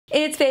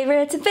It's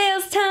favorites and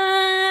fails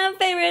time,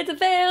 favorites and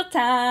fails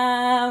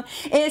time.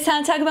 It's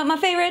time to talk about my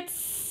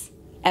favorites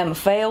and my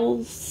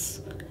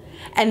fails.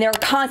 And there are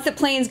constant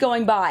planes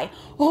going by.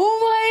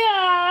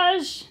 Oh my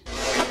gosh!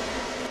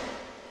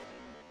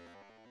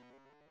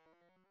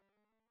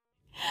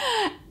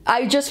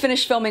 I just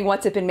finished filming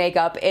What's Up in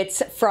Makeup.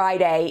 It's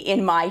Friday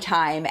in my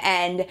time,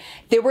 and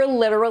there were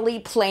literally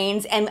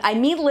planes, and I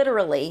mean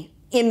literally,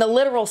 in the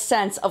literal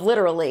sense of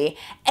literally,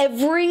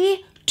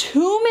 every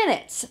 2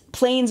 minutes,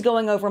 planes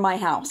going over my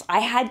house. I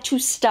had to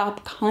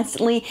stop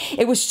constantly.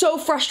 It was so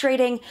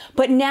frustrating,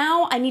 but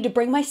now I need to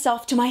bring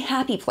myself to my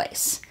happy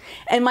place.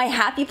 And my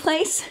happy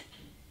place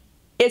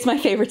is my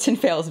favorites and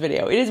fails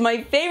video. It is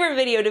my favorite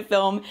video to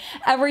film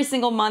every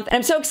single month. And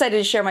I'm so excited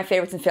to share my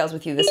favorites and fails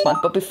with you this month.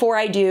 But before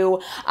I do,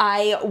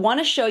 I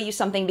want to show you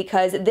something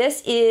because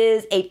this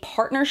is a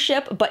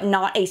partnership, but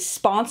not a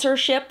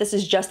sponsorship. This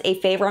is just a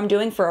favor I'm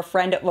doing for a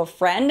friend of a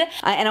friend.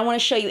 And I want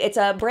to show you, it's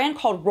a brand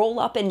called Roll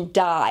Up and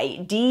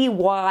Dye,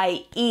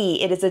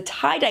 D-Y-E. It is a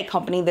tie-dye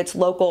company that's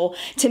local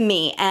to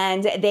me.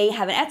 And they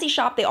have an Etsy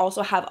shop. They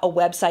also have a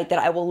website that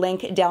I will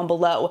link down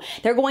below.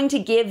 They're going to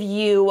give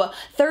you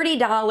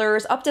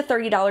 $30, up to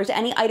 $30,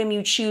 any item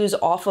you choose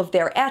off of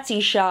their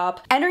Etsy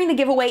shop. Entering the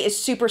giveaway is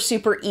super,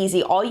 super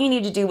easy. All you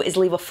need to do is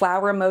leave a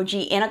flower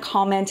emoji in a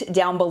comment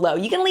down below.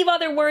 You can leave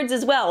other words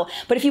as well,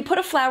 but if you put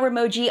a flower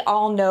emoji,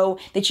 I'll know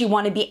that you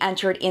want to be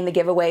entered in the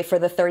giveaway for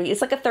the it's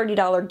like a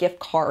 $30 gift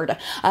card.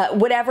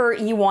 Whatever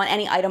you want,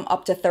 any item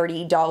up to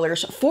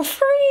 $30 for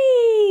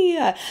free.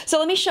 So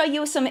let me show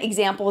you some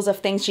examples of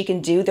things she can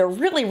do. They're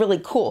really,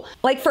 really cool.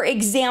 Like for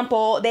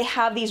example, they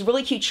have these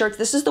really cute shirts.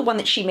 This is the one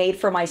that she made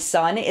for my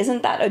son.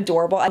 Isn't that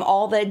adorable? And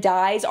all the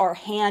dyes are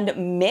hand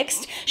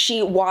mixed.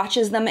 She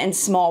washes them in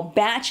small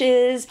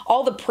batches.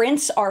 All the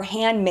prints are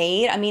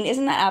handmade. I mean,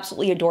 isn't that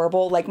absolutely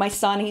adorable? Like my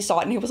son, he saw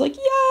it and he was like,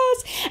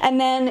 yes. And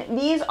then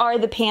these are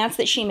the pants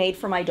that she made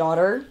for my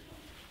daughter.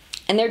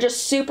 And they're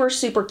just super,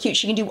 super cute.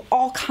 She can do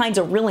all kinds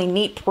of really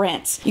neat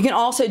prints. You can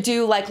also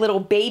do like little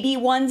baby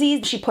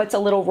onesies. She puts a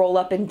little Roll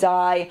Up and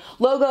Dye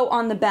logo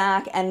on the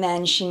back, and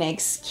then she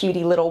makes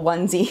cutie little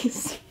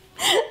onesies.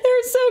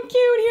 They're so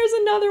cute. Here's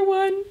another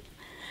one.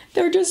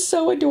 They're just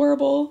so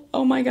adorable.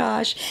 Oh my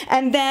gosh.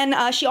 And then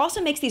she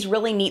also makes these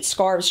really neat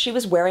scarves. She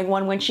was wearing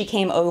one when she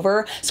came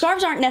over.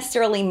 Scarves aren't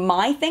necessarily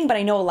my thing, but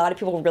I know a lot of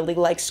people really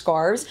like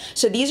scarves.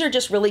 So these are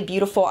just really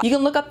beautiful. You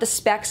can look up the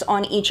specs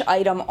on each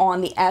item on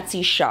the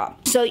Etsy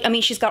shop. So, I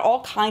mean, she's got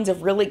all kinds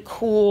of really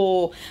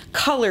cool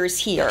colors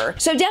here.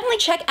 So definitely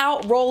check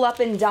out Roll Up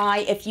and Dye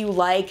if you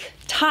like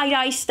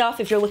tie-dye stuff,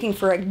 if you're looking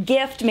for a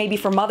gift, maybe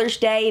for Mother's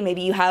Day,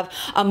 maybe you have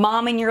a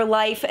mom in your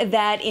life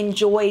that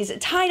enjoys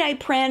tie-dye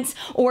prints,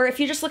 or if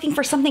you're just looking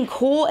for something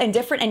cool and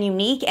different and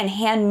unique and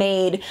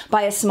handmade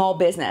by a small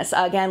business.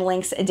 Again,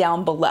 links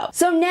down below.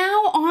 So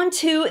now on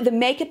to the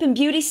makeup and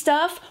beauty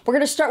stuff. We're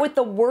gonna start with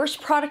the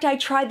worst product I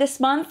tried this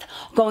month,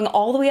 going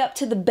all the way up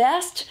to the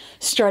best,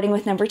 starting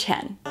with number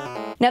 10.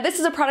 Now this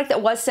is a product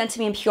that was sent to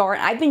me in PR,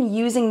 and I've been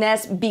using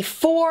this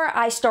before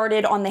I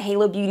started on the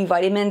Halo Beauty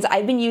vitamins.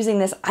 I've been using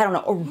this, I don't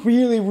know, a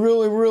really,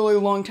 really, really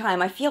long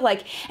time. I feel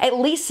like at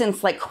least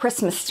since like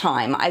Christmas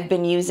time, I've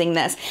been using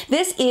this.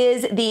 This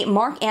is the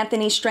Marc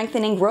Anthony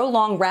Strengthening Grow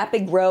Long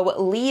Rapid Grow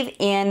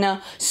Leave-In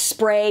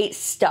Spray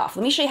Stuff.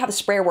 Let me show you how the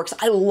sprayer works.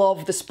 I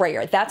love the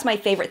sprayer. That's my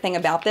favorite thing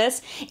about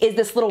this, is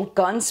this little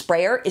gun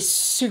sprayer is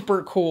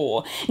super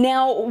cool.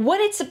 Now,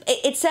 what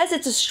it says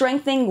it's a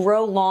Strengthening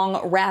Grow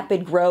Long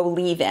Rapid Grow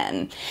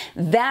Leave-In.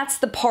 That's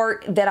the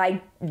part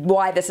that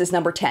why this is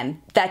number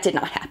 10. That did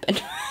not happen.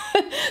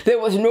 There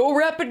was no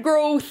rapid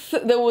growth.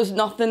 There was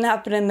nothing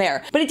happening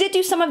there. But it did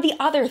do some of the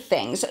other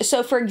things.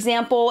 So for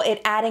example, it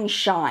adding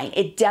shine.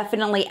 It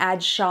definitely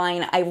adds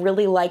shine. I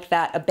really like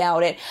that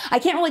about it. I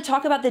can't really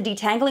talk about the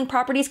detangling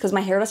properties because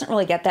my hair doesn't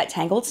really get that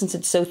tangled since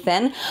it's so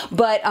thin.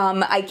 But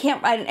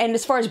and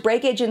as far as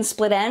breakage and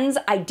split ends,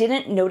 I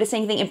didn't notice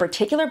anything in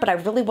particular, but I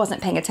really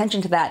wasn't paying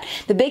attention to that.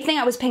 The big thing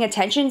I was paying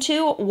attention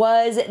to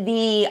was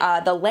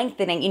the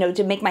lengthening, you know,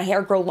 to make my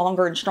hair grow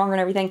longer and stronger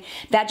and everything.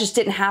 That just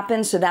didn't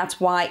happen, so that's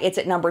why it's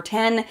at number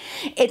 10.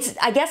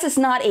 I guess it's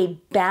not a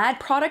bad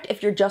product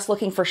if you're just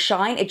looking for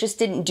shine. It just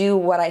didn't do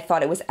what I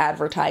thought it was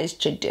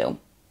advertised to do.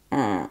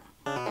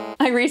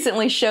 I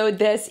recently showed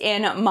this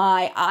in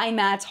my eye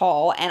mats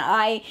haul,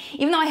 and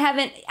even though I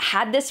haven't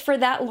had this for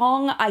that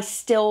long, I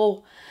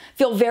still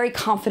feel very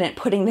confident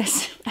putting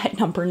this at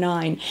number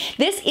 9.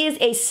 This is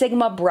a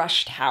Sigma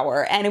brush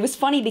tower, and it was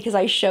funny because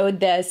I showed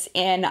this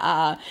in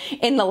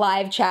the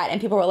live chat, and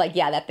people were like,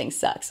 yeah, that thing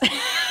sucks.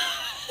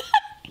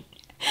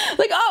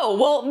 Like, oh,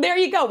 well, there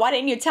you go. Why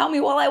didn't you tell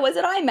me while I was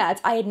at IMATS?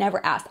 I had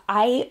never asked.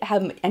 I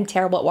am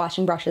terrible at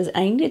washing brushes, and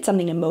I needed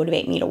something to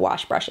motivate me to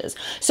wash brushes.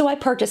 So I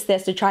purchased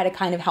this to try to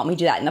kind of help me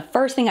do that. And the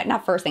first thing,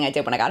 not first thing I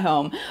did when I got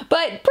home,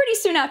 but pretty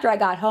soon after I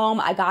got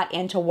home, I got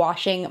into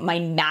washing my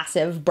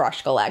massive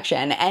brush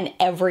collection, and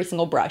every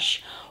single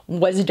brush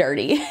was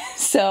dirty.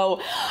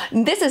 So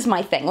this is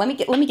my thing. Let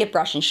me get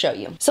brush and show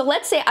you. So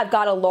let's say I've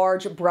got a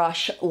large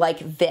brush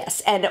like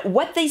this, and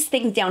what these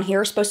things down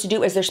here are supposed to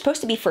do is they're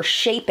supposed to be for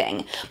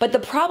shaping. But the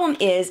problem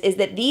is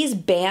that these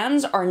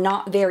bands are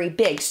not very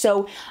big.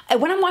 So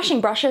when I'm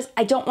washing brushes,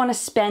 I don't want to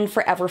spend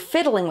forever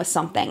fiddling with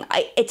something.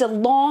 It's a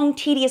long,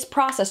 tedious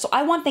process. So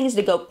I want things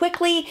to go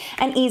quickly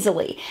and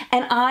easily.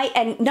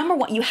 And number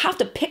one, you have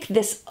to pick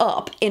this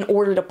up in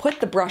order to put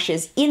the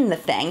brushes in the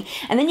thing.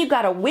 And then you've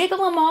got to wiggle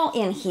them all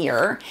in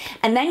here.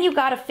 And then you've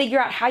got to figure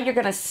out how you're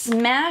going to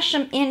smash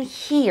them in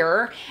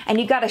here. And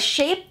you've got to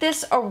shape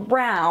this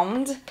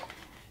around.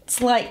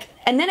 It's like,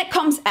 and then it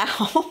comes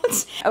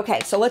out.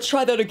 Okay, so let's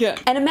try that again.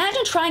 And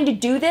imagine trying to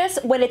do this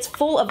when it's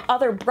full of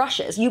other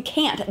brushes. You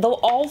can't. They'll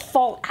all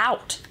fall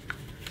out.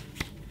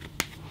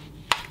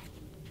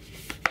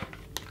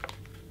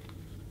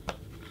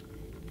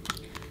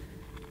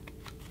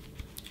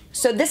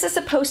 So this is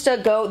supposed to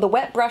go, the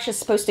wet brush is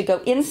supposed to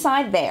go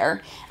inside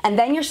there, and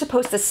then you're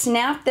supposed to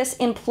snap this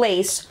in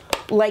place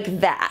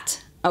like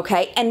that.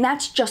 Okay, and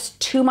that's just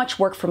too much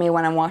work for me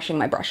when I'm washing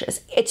my brushes.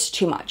 It's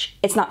too much.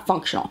 It's not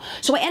functional.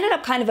 So I ended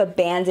up kind of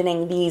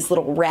abandoning these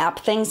little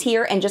wrap things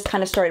here and just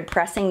kind of started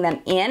pressing them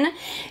in.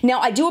 Now,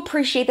 I do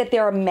appreciate that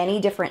there are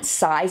many different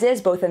sizes,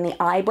 both in the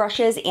eye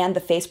brushes and the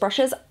face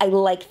brushes. I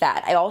like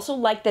that. I also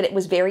like that it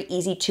was very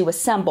easy to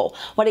assemble.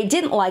 What I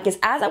didn't like is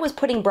as I was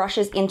putting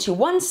brushes into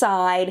one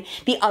side,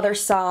 the other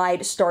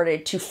side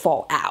started to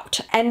fall out.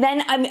 And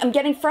then I'm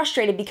getting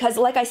frustrated because,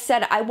 like I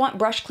said, I want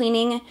brush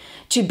cleaning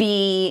to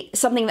be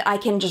something that I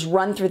can just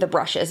run through the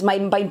brushes. My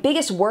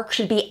biggest work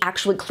should be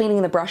actually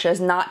cleaning the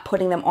brushes, not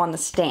putting them on the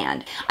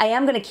stand. I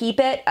am going to keep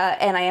it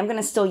and I am going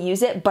to still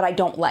use it, but I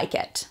don't like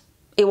it.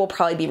 It will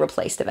probably be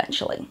replaced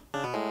eventually.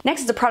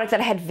 Next is a product that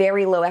I had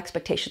very low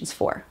expectations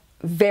for.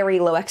 Very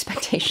low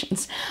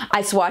expectations.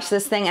 I swatched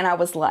this thing and I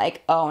was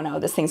like, oh no,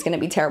 this thing's gonna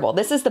be terrible.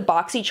 This is the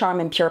BoxyCharm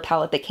and Pure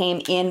palette that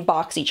came in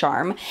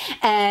BoxyCharm,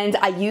 and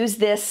I used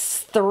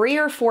this 3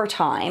 or 4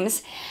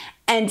 times,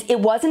 and it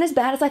wasn't as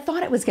bad as I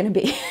thought it was gonna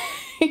be.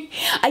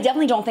 I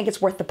definitely don't think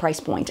it's worth the price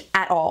point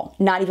at all.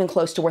 Not even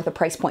close to worth the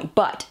price point,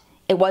 but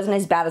it wasn't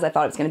as bad as I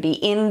thought it was going to be,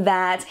 in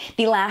that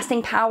the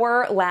lasting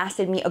power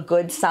lasted me a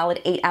good solid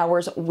 8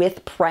 hours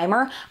with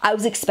primer. I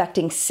was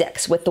expecting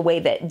 6 with the way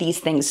that these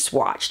things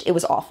swatched. It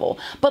was awful.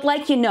 But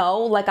like you know,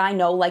 like I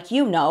know, like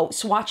you know,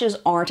 swatches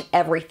aren't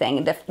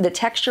everything. The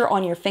texture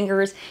on your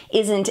fingers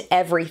isn't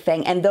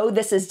everything. And though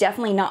this is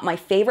definitely not my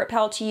favorite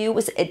palette to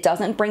use, it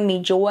doesn't bring me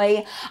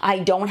joy, I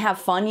don't have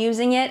fun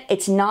using it,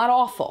 it's not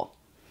awful.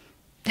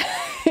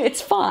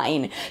 It's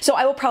fine. So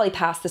I will probably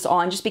pass this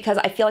on just because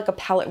I feel like a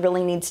palette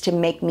really needs to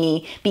make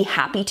me be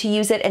happy to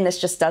use it, and this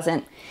just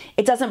doesn't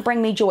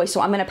bring me joy.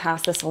 So I'm gonna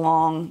pass this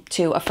along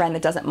to a friend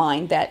that doesn't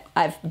mind that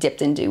I've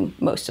dipped into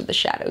most of the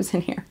shadows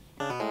in here.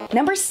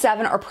 Number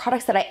 7 are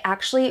products that I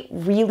actually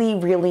really,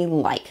 really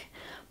like,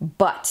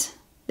 but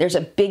there's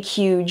a big,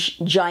 huge,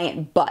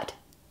 giant but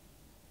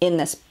in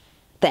this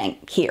thing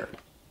here.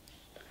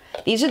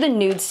 These are the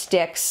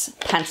Nudestix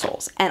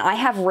pencils, and I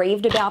have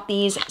raved about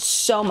these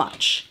so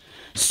much,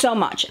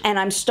 and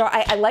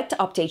I like to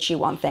update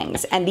you on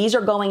things, and these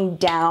are going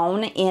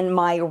down in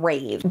my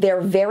rave.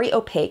 They're very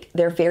opaque,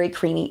 they're very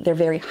creamy, they're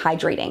very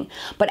hydrating,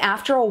 but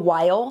after a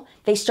while,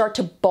 they start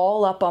to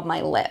ball up on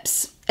my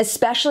lips,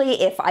 especially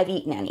if I've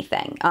eaten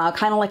anything,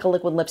 kind of like a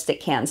liquid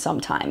lipstick can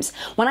sometimes.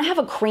 When I have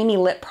a creamy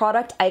lip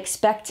product, I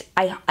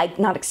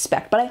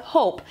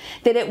hope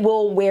that it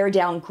will wear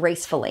down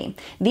gracefully.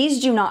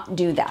 These do not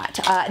do that.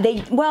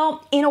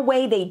 Well, in a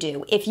way they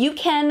do. If you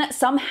can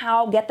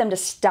somehow get them to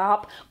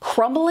stop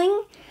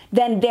crumbling,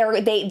 then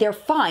they're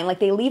fine. Like,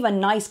 they leave a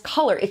nice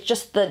color. It's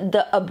just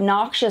the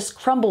obnoxious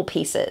crumble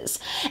pieces.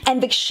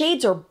 And the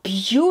shades are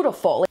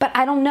beautiful, but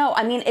I don't know.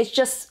 I mean, it's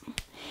just,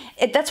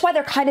 that's why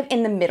they're kind of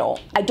in the middle.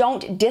 I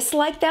don't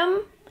dislike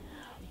them,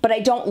 but I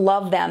don't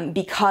love them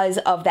because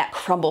of that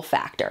crumble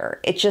factor.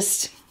 It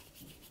just,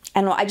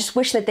 I don't know, I just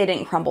wish that they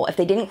didn't crumble. If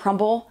they didn't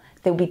crumble,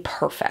 they would be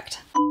perfect.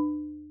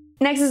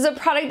 Next is a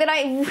product that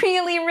I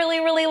really, really,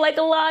 really like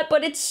a lot,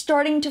 but it's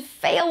starting to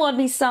fail on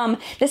me some.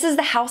 This is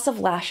the House of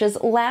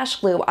Lashes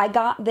Lash Glue. I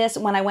got this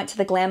when I went to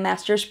the Glam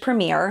Masters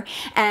premiere,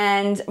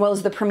 and, well, it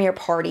was the premiere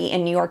party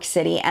in New York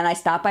City, and I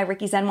stopped by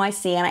Ricky's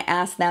NYC and I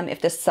asked them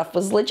if this stuff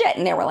was legit,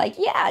 and they were like,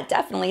 yeah,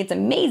 definitely, it's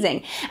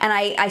amazing. And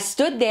I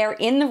stood there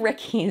in the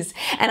Ricky's,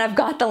 and I've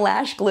got the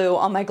lash glue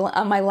on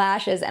my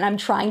lashes, and I'm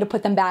trying to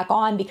put them back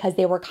on because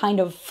they were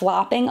kind of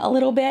flopping a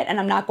little bit, and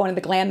I'm not going to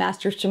the Glam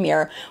Masters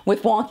premiere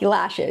with wonky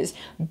lashes.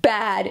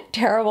 Bad,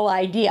 terrible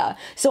idea.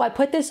 So I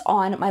put this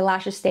on, my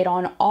lashes stayed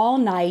on all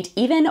night,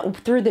 even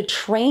through the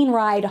train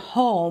ride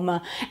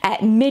home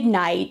at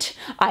midnight,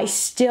 I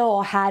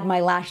still had my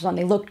lashes on.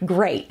 They looked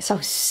great. So I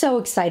was so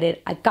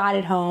excited. I got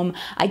it home,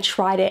 I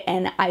tried it,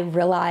 and I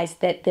realized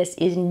that this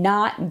is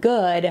not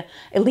good,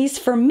 at least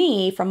for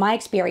me, from my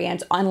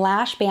experience, on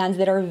lash bands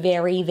that are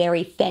very,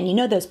 very thin. You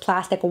know those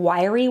plastic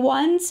wiry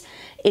ones?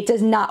 It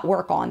does not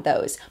work on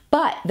those.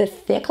 But the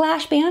thick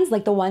lash bands,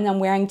 like the one I'm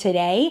wearing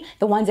today,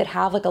 the ones that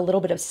have like a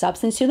little bit of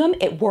substance to them,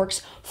 it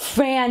works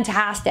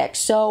fantastic.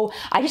 So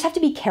I just have to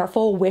be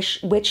careful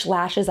which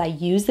lashes I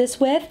use this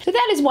with. So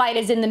that is why it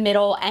is in the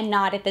middle and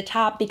not at the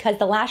top, because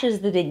the lashes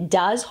that it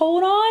does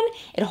hold on,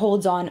 it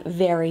holds on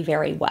very,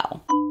 very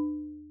well.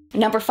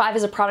 Number 5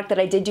 is a product that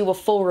I did do a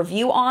full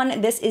review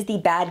on. This is the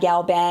Bad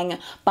Gal Bang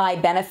by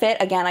Benefit.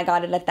 Again, I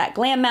got it at that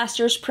Glam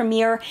Masters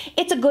premiere.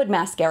 It's a good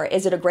mascara.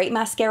 Is it a great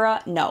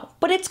mascara? No,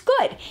 but it's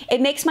good.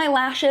 It makes my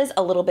lashes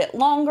a little bit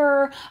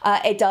longer.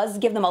 It does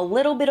give them a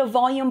little bit of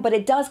volume, but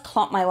it does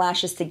clump my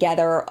lashes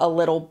together a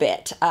little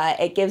bit.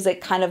 It gives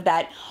it kind of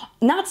that,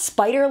 not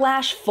spider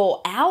lash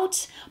full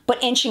out,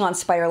 but inching on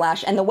spider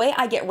lash. And the way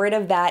I get rid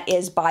of that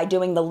is by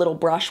doing the little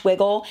brush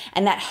wiggle,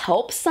 and that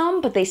helps some,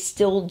 but they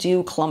still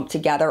do clump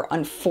together,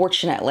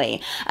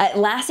 unfortunately.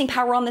 Lasting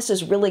power on this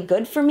is really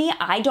good for me.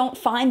 I don't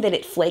find that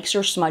it flakes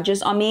or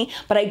smudges on me,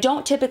 but I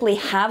don't typically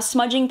have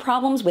smudging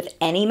problems with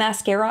any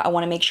mascara. I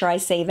wanna make sure I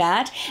say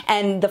that.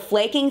 And the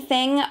flaking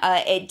thing,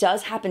 it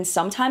does happen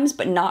sometimes,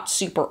 but not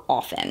super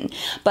often.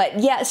 But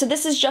yeah, so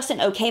this is just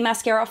an okay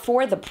mascara.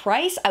 For the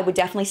price, I would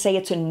definitely say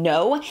it's a no.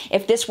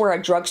 If this were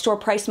a drugstore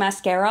price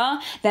mascara,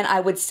 then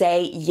I would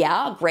say,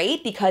 yeah,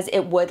 great, because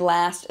it would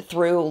last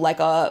through like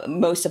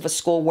most of a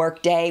school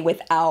work day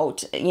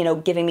without, you know,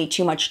 giving me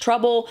too much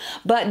trouble.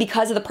 But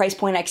because of the price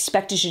point, I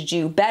expect it to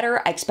do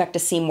better. I expect to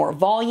see more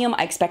volume.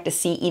 I expect to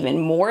see even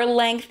more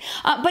length,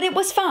 but it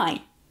was fine.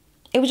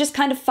 It was just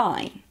kind of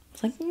fine.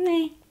 It's like,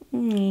 meh.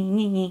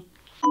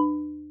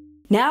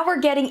 Now we're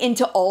getting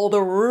into all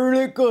the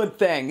really good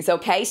things,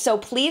 okay? So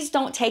please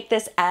don't take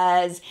this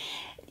as,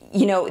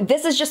 you know,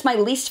 this is just my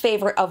least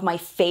favorite of my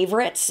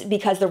favorites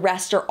because the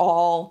rest are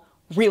all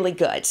really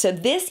good. So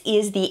this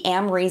is the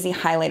Amrezy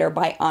highlighter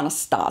by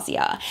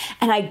Anastasia,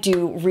 and I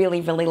do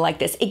really, really like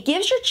this. It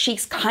gives your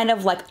cheeks kind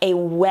of like a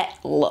wet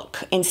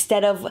look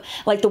instead of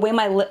like the way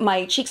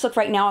my cheeks look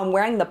right now. I'm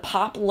wearing the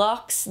Pop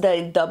Luxe,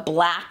 the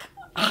black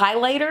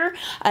highlighter,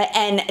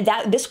 and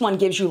this one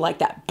gives you like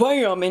that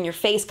bam in your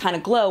face kind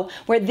of glow,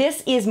 where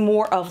this is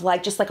more of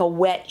like just like a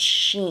wet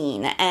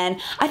sheen,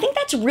 and I think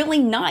that's really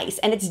nice,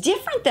 and it's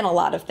different than a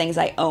lot of things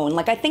I own.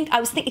 Like I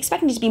was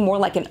expecting it to be more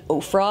like an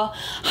Ofra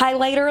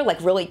highlighter, like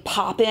really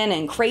poppin'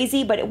 and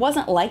crazy, but it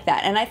wasn't like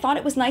that, and I thought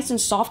it was nice and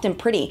soft and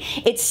pretty.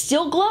 It's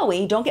still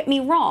glowy, don't get me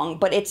wrong,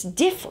 but it's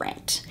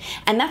different,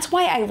 and that's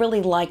why I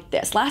really like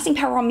this. Lasting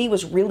power on me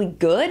was really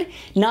good,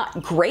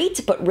 not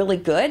great, but really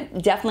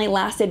good. Definitely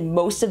lasted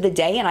most of the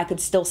day, and I could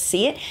still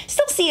see it.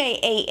 Still see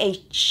a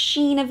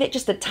sheen of it,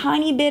 just a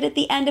tiny bit at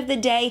the end of the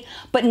day,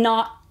 but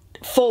not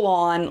full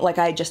on like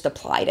I just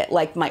applied it,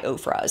 like my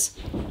Ofras.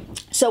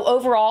 So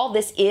overall,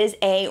 this is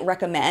a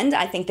recommend.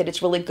 I think that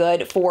it's really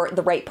good for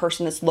the right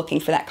person that's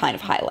looking for that kind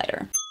of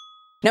highlighter.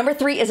 Number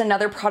 3 is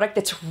another product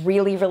that's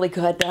really, really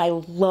good that I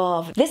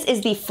love. This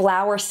is the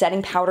Flower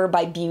Setting Powder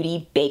by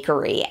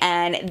Bakerie,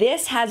 and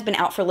this has been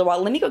out for a little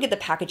while. Let me go get the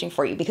packaging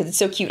for you because it's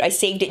so cute. I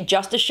saved it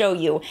just to show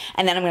you,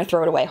 and then I'm gonna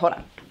throw it away. Hold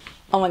on.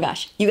 Oh my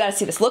gosh, you gotta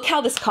see this. Look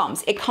how this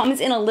comes. It comes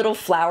in a little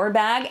flower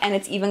bag, and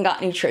it's even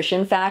got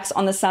nutrition facts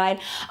on the side.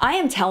 I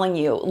am telling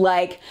you,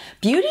 like,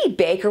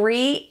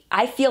 Bakerie,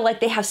 I feel like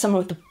they have some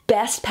of the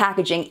best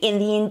packaging in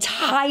the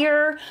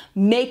entire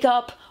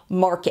makeup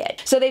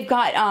market. So they've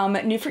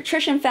got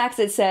nutrition facts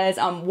that says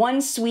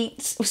 1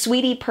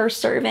 sweetie per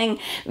serving,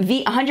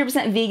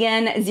 100%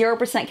 vegan,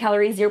 0%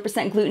 calories,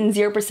 0% gluten,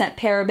 0%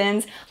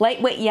 parabens,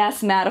 lightweight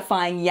yes,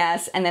 mattifying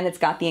yes, and then it's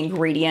got the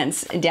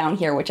ingredients down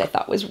here, which I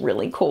thought was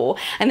really cool.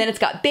 And then it's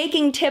got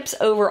baking tips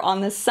over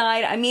on the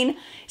side. I mean,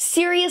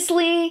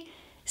 seriously,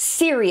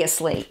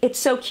 it's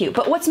so cute.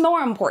 But what's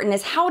more important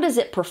is how does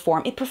it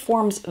perform? It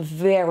performs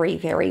very,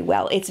 very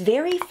well. It's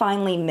very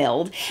finely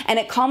milled, and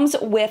it comes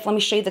with, let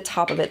me show you the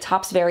top of it.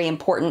 Top's very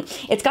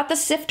important. It's got the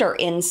sifter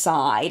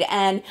inside,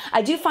 and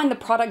I do find the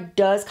product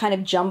does kind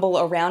of jumble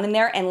around in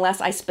there unless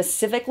I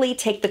specifically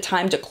take the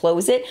time to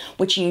close it,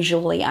 which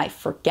usually I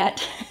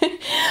forget.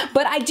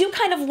 But I do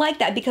kind of like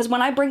that because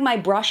when I bring my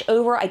brush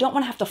over, I don't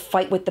want to have to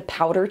fight with the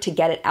powder to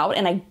get it out,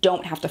 and I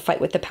don't have to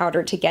fight with the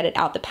powder to get it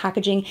out. The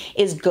packaging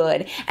is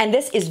good. And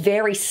this is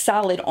very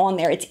solid on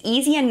there. It's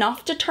easy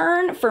enough to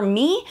turn for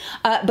me,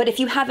 but if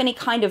you have any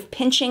kind of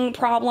pinching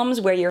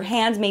problems where your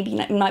hands maybe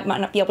might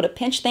not be able to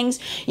pinch things,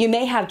 you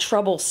may have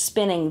trouble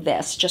spinning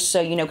this, just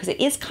so you know, because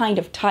it is kind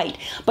of tight,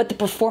 but the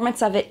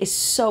performance of it is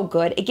so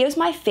good. It gives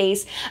my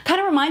face, kind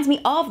of reminds me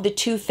of the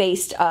Too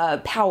Faced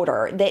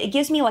powder. It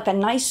gives me like a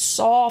nice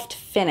soft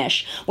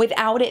finish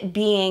without it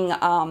being,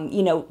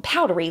 you know,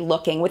 powdery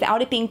looking,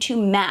 without it being too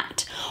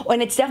matte.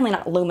 And it's definitely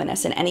not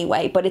luminous in any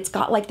way, but it's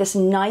got like this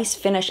nice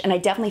finish, and I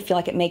definitely feel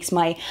like it makes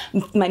my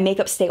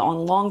makeup stay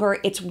on longer.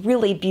 It's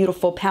really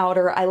beautiful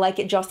powder. I like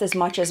it just as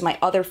much as my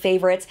other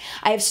favorites.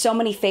 I have so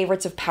many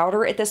favorites of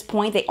powder at this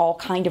point. They all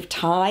kind of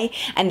tie,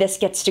 and this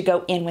gets to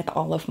go in with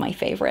all of my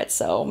favorites.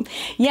 So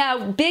yeah,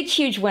 big,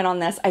 huge win on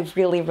this. I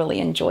really, really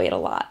enjoy it a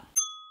lot.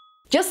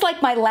 Just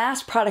like my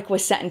last product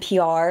was set in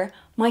PR,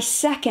 My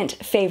second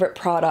favorite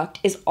product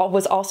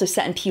was also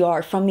set in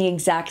PR from the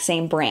exact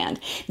same brand.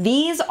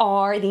 These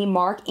are the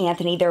Marc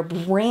Anthony. They're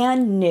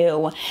brand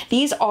new.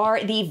 These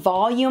are the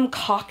Volume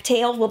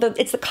Cocktail. Well,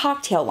 it's the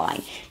cocktail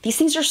line. These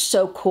things are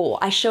so cool.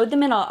 I showed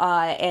them in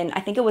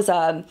I think it was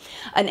an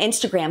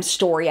Instagram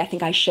story. I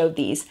think I showed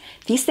these.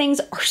 These things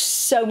are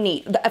so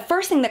neat. The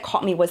first thing that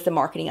caught me was the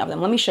marketing of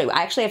them. Let me show you.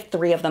 I actually have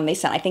 3 of them they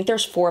sent. I think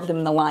there's 4 of them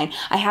in the line.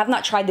 I have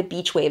not tried the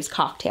Beach Waves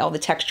cocktail, the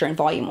texture and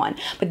volume one,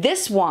 but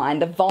this one,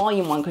 the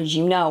volume one, because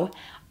you know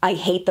I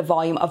hate the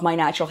volume of my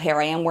natural hair.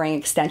 I am wearing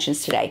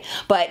extensions today,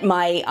 but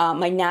my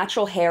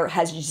natural hair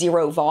has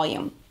 0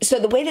 volume. So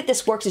the way that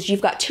this works is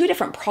you've got 2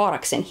 different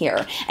products in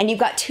here, and you've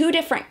got 2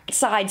 different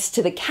sides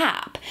to the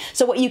cap.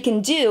 So what you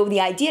can do,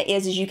 the idea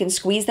is you can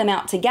squeeze them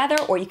out together,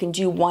 or you can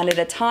do one at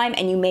a time,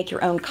 and you make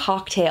your own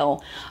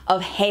cocktail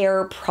of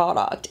hair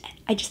product.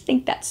 I just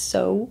think that's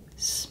so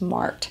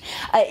smart.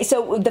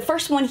 So the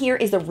first one here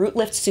is the Root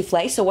Lift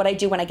Souffle. So what I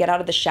do when I get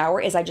out of the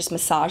shower is I just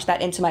massage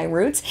that into my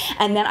roots,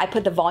 and then I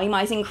put the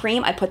volumizing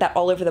cream, I put that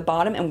all over the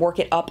bottom and work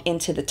it up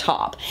into the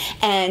top.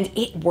 And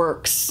it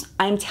works.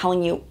 I'm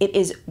telling you, it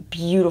is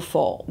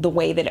beautiful the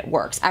way that it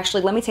works.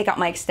 Actually, let me take out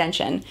my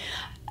extension.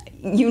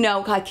 You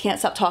know, I can't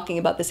stop talking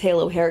about this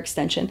Halo hair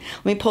extension.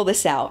 Let me pull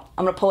this out.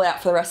 I'm gonna pull it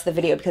out for the rest of the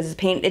video because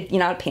it's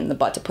not a pain in the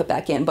butt to put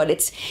back in, but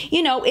it's,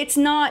 you know, it's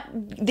not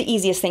the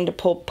easiest thing to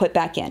put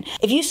back in.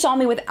 If you saw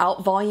me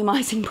without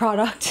volumizing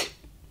product,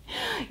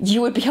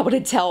 you would be able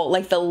to tell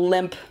like the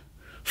limp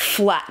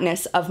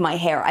flatness of my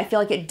hair. I feel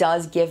like it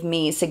does give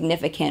me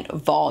significant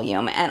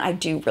volume, and I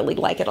do really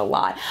like it a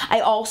lot.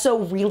 I also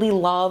really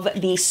love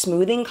the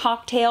smoothing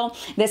cocktail.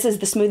 This is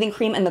the smoothing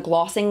cream and the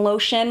glossing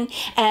lotion,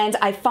 and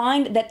I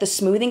find that the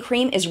smoothing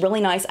cream is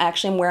really nice.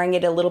 Actually, I'm wearing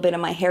it a little bit in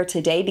my hair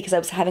today because I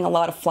was having a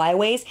lot of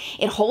flyaways.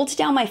 It holds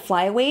down my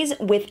flyaways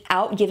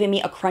without giving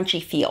me a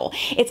crunchy feel.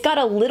 It's got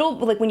a little,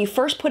 like when you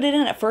first put it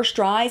in, it first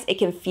dries, it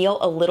can feel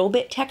a little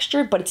bit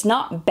textured, but it's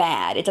not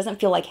bad. It doesn't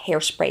feel like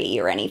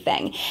hairspray or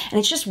anything, and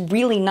it's just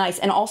really nice.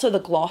 And also the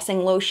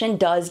glossing lotion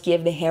does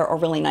give the hair a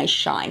really nice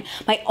shine.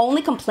 My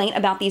only complaint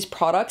about these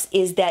products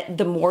is that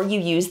the more you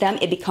use them,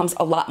 it becomes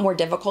a lot more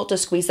difficult to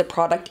squeeze the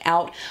product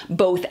out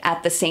both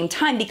at the same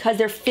time because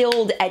they're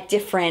filled at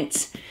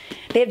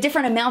they have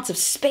different amounts of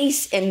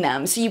space in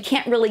them, so you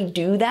can't really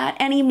do that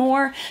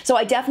anymore. So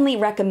I definitely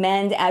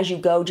recommend as you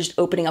go just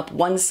opening up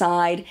one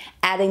side,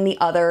 adding the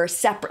other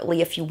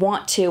separately if you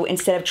want to,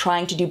 instead of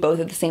trying to do both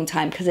at the same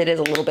time, because it is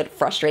a little bit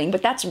frustrating.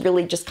 But that's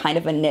really just kind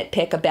of a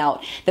nitpick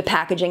about the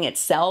packaging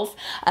itself,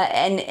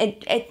 and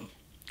it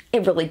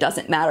really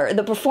doesn't matter.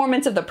 The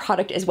performance of the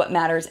product is what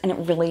matters, and it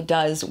really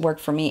does work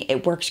for me.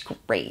 It works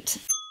great.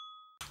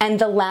 And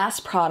the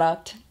last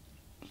product,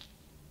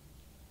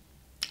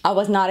 I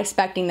was not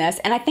expecting this,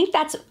 and I think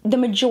that's the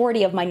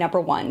majority of my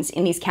number ones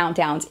in these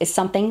countdowns is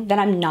something that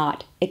I'm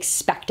not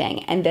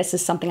expecting, and this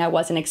is something I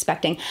wasn't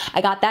expecting.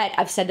 I got that.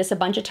 I've said this a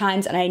bunch of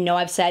times, and I know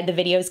I've said the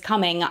video's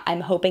coming.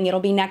 I'm hoping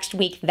it'll be next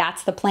week.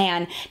 That's the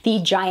plan.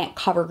 The giant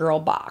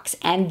CoverGirl box,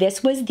 and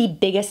this was the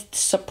biggest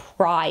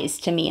surprise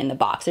to me in the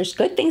box. There's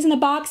good things in the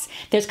box,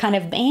 there's kind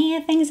of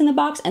bad things in the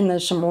box, and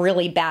there's some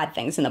really bad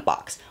things in the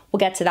box. We'll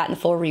get to that in the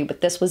full review,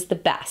 but this was the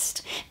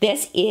best.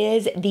 This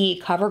is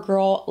the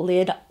CoverGirl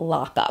lid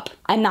lockup.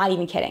 I'm not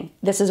even kidding.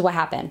 This is what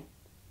happened.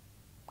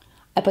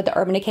 I put the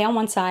Urban Decay on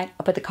one side,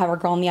 I put the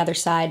CoverGirl on the other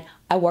side.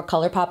 I wore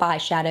ColourPop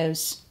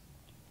eyeshadows.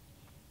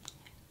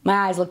 My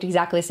eyes looked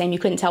exactly the same. You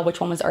couldn't tell which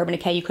one was Urban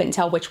Decay. You couldn't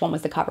tell which one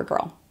was the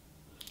CoverGirl.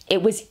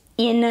 It was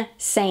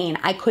insane.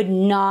 I could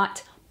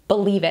not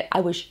believe it.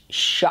 I was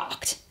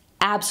shocked.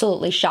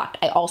 Absolutely shocked.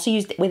 I also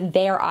used it with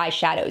their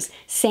eyeshadows.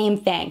 Same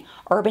thing.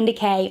 Urban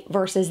Decay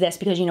versus this,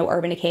 because you know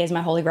Urban Decay is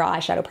my holy grail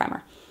eyeshadow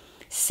primer.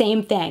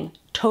 Same thing.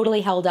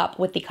 Totally held up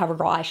with the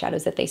CoverGirl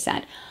eyeshadows that they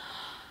sent.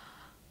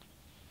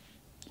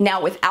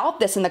 Now without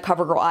this in the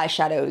CoverGirl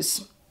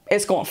eyeshadows,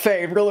 it's going to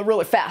fade really,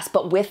 really fast.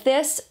 But with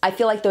this, I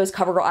feel like those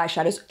CoverGirl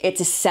eyeshadows, it's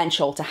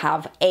essential to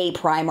have a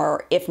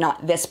primer, if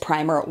not this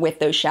primer, with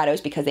those shadows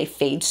because they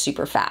fade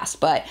super fast.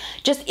 But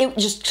it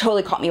just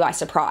totally caught me by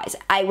surprise.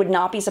 I would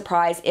not be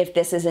surprised if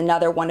this is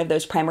another one of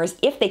those primers,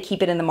 if they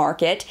keep it in the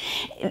market,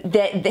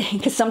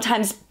 because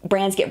sometimes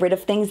brands get rid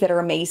of things that are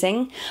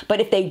amazing. But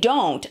if they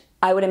don't,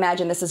 I would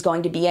imagine this is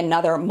going to be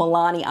another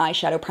Milani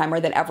eyeshadow primer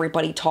that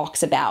everybody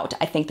talks about.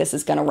 I think this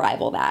is going to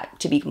rival that,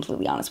 to be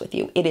completely honest with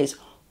you. It is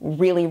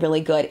really,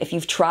 really good. If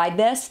you've tried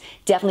this,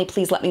 definitely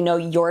please let me know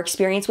your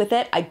experience with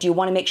it. I do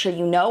want to make sure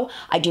you know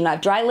I do not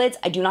have dry lids.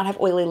 I do not have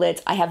oily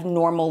lids. I have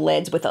normal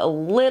lids with a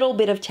little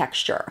bit of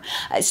texture.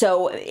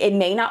 So it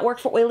may not work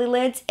for oily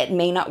lids. It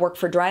may not work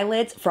for dry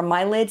lids. For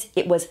my lids,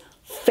 it was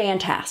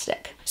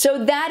fantastic.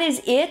 So that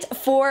is it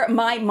for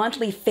my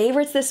monthly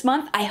favorites this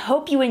month. I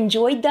hope you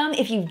enjoyed them.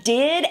 If you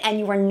did and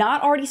you are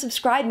not already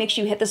subscribed, make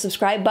sure you hit the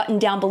subscribe button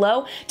down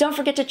below. Don't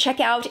forget to check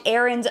out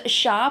Erin's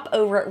shop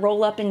over at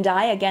Roll Up and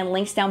Die. Again,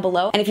 links down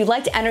below. And if you'd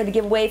like to enter the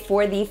giveaway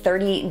for the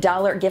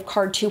 $30 gift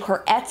card to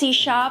her Etsy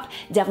shop,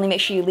 definitely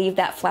make sure you leave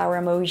that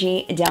flower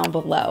emoji down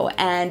below.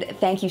 And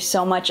thank you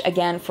so much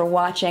again for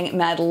watching.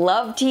 Mad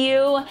love to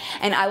you,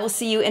 and I will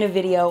see you in a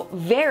video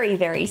very,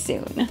 very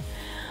soon.